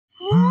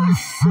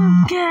So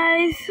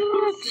guys,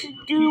 what you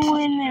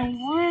doing? And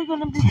we're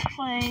gonna be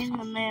playing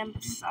the man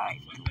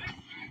beside the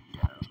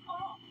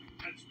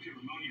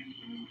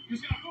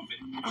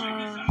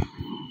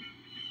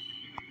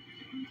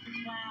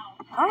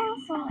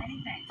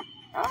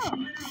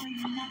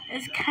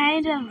it's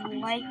kind of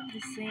like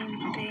the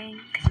same thing,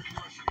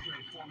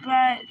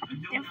 but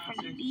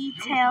different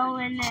detail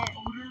in it.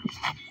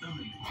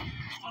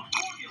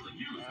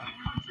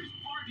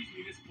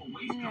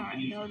 I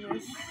know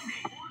this.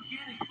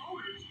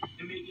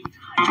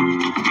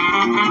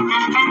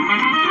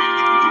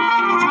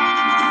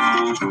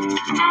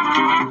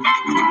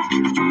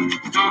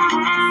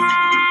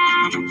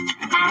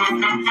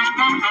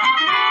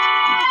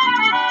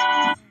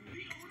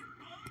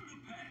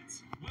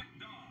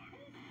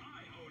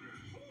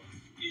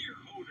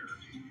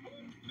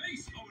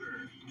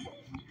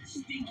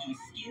 Stinky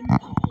skin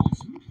balls.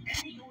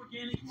 Any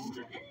organic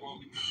odor can fall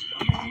in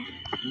stomach.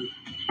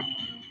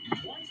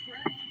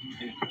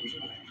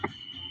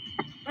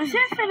 Is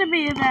this gonna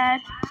be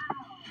that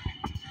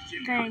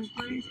thing?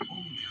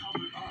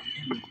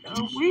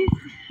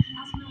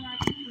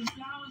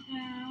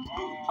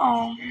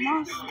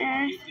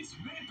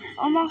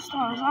 Almost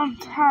stars. I'm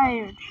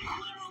tired.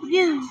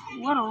 Phew,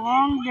 what a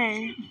long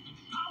day.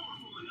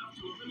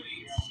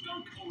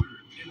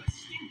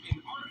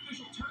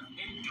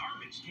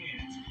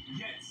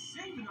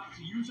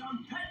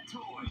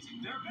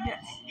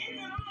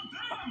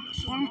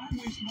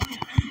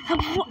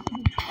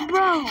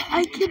 Bro,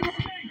 I cannot.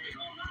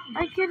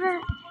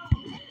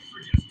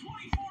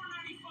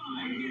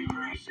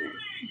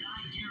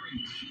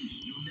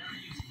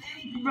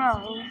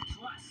 Bro,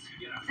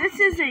 this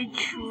is a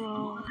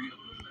troll.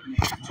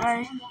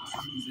 Right?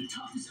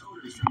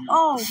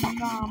 Oh,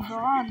 no, bro,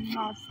 I'm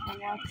not watching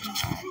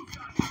that.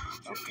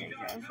 Okay,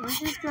 guys, we're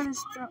just gonna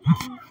start.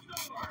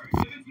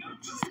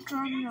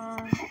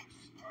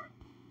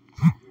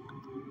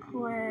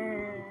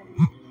 We're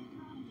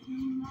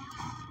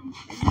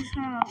just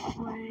gonna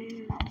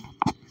play.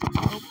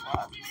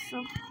 Roblox. So,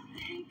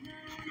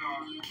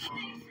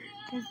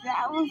 because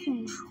that was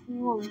in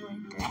troll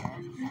right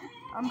there.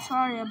 I'm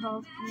sorry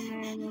about the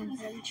man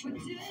invention.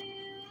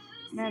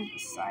 Man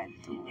beside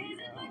the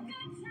window.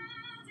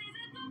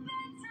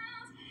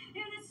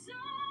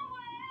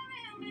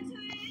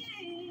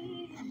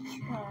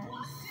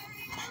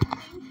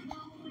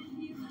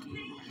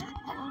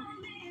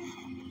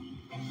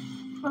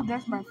 Oh,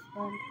 that's my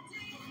friend.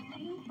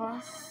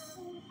 Bus.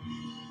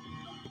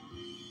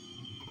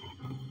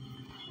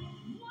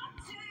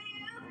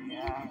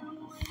 Yeah.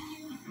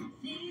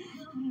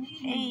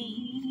 Hey.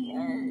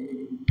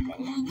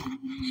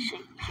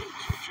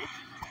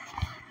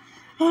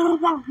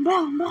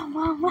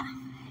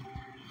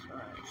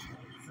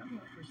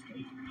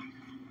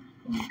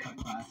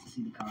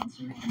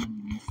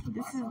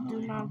 This is do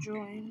not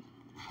join.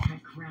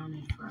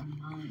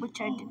 Which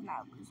I did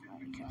not lose my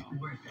account.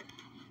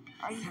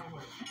 Are you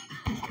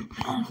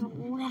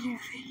winner?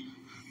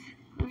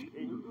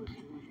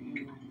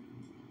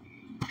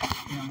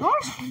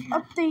 Doors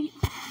update.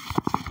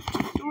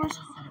 Doors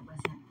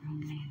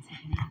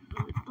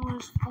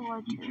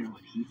 4-2.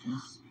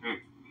 Hey,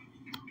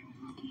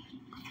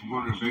 I'm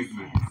going to the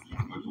basement.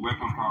 There's a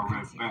weapon called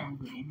Red Back.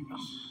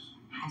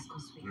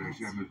 They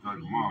said Miss Drake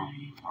tomorrow.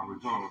 I was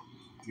told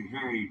she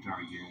had each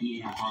other again.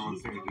 So Paulo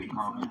said they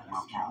called me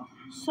my phone.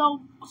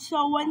 So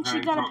when she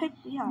gonna pick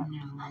me up?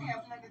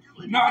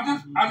 No, I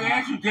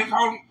asked you just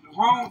hold the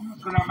phone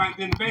because I might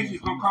be in the basement.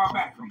 She's gonna call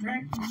back,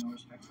 okay?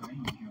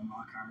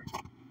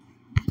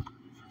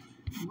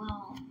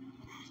 Well,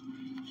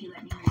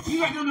 you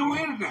got to know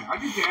anything. I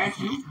just asked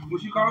you when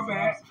she called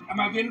back. I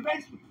might be in the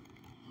basement.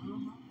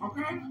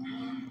 Okay?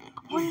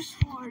 Where's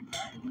Ford?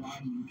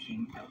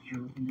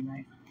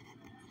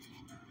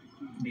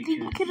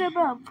 Thinking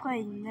about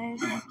playing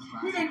this.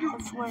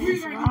 Before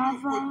it's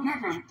lava.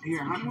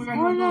 When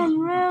I'm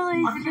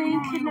really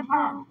thinking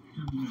about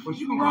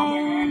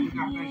playing.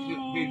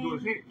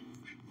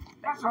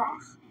 That's all.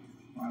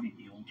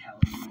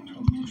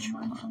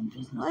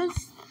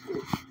 What's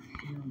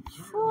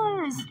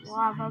Floor is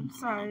lava. I'm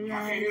sorry,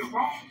 guys.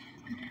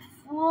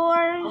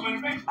 Floor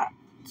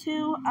to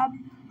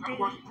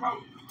update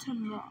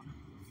tomorrow.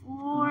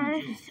 Floor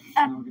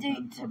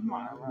update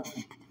tomorrow.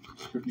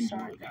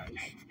 Sorry, guys.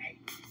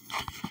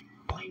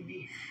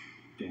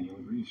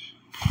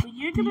 But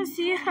you're gonna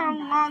see how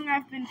long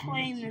I've been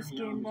playing this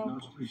game, though.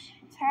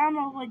 I'm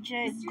a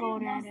legit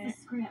good at it.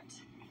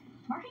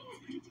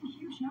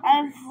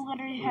 I've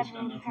literally had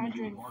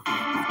 100.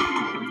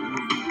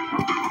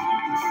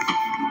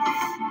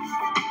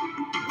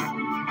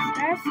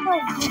 That's how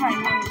good I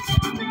was.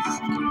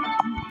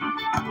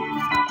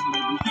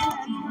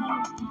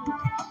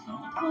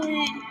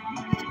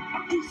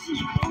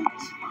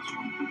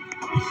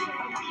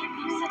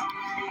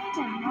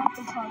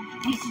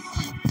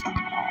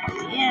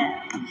 Yeah.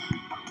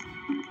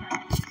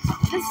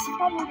 This is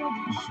probably going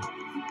to be short.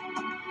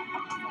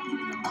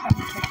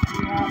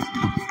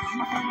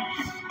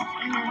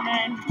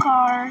 Internet,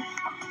 car,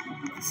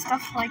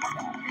 stuff like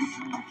that.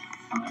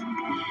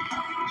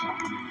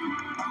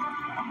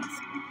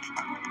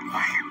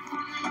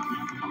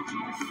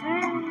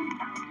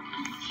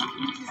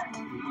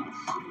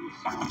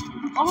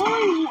 Oh, I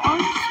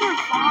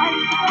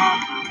survived that?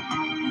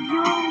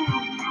 Yo.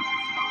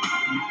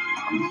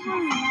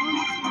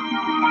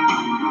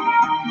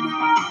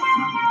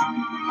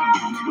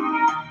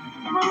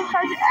 Bro,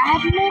 has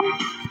admin?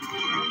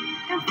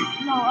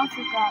 No, I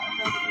forgot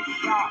about the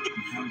shop.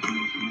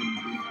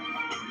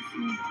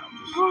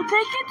 Bro,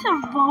 they get to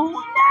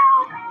vote now?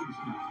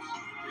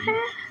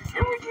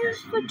 It was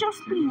used to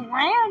just be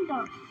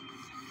random.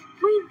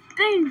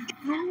 They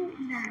vote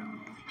now.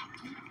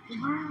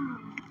 Wow.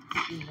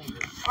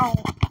 Oh,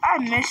 I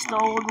miss the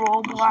old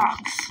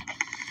Roblox.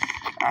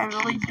 I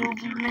really do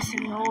be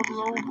missing the old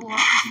Roblox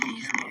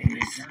these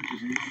days.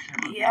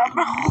 Yeah,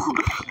 bro.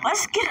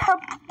 Let's get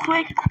up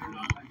quick.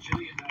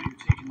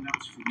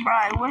 Bro,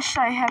 I wish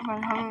I had my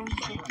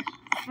 150.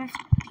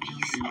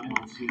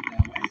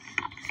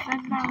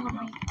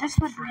 This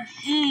would be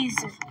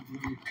easy.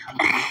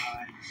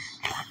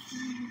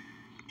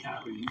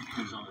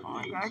 Oh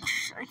my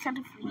gosh, I kind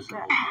of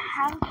forgot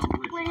how to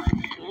play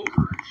the game.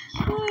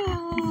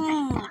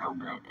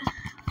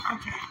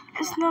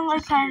 It's not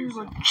like I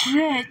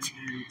legit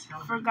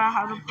forgot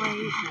how to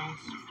play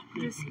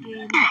this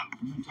game.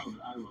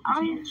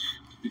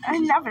 I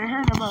never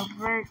heard about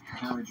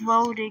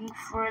voting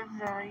for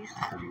the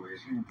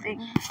thing.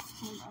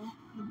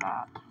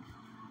 That.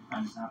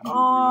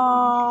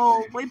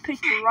 Oh, we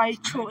picked the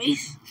right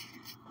choice.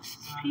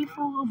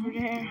 People over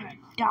there have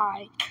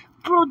died.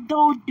 Bro,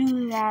 don't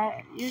do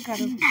that. You're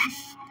gonna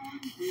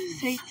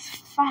 6,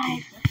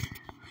 5,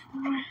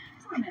 4,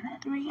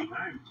 3,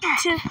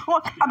 2,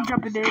 1. I'm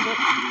jumping in it.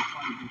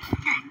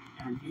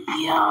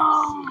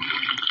 Yo.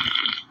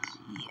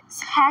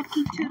 Yes,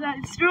 hacking to that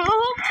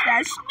room.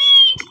 That's me.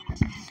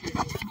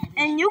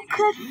 And you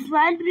could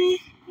friend me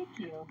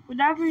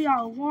whatever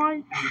y'all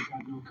want.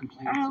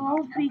 I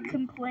won't be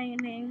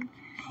complaining.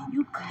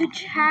 You could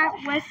chat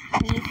with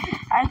me.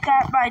 I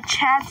got my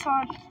chats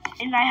on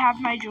and I have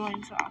my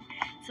joins on.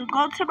 So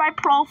go to my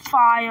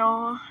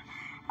profile.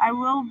 I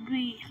will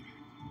be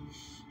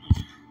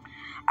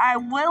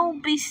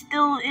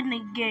still in the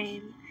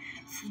game.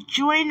 So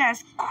join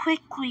us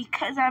quickly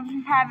because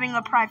I'm having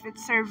a private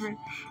server.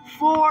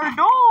 4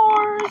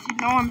 doors. You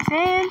know what I'm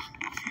saying?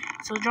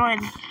 So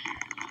join.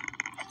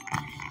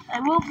 I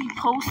will be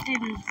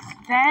posting.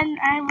 Then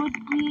I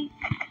would be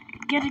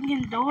getting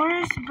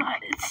indoors,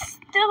 but it's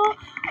still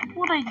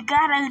what I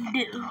gotta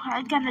do.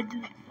 I gotta do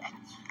that.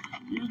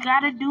 You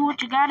gotta do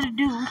what you gotta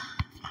do.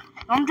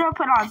 I'm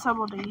jumping on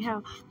somebody's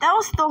hill. That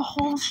was the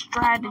whole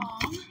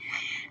strategy.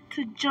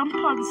 To jump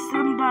on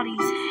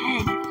somebody's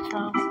head,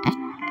 though.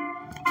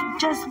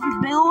 Just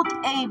build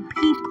a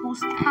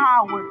people's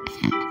tower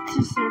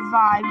to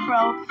survive,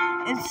 bro.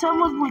 And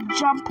someone would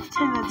jump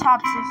to the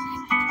top.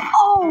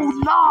 Oh,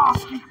 no.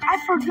 I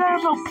forgot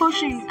about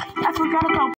pushing. I forgot about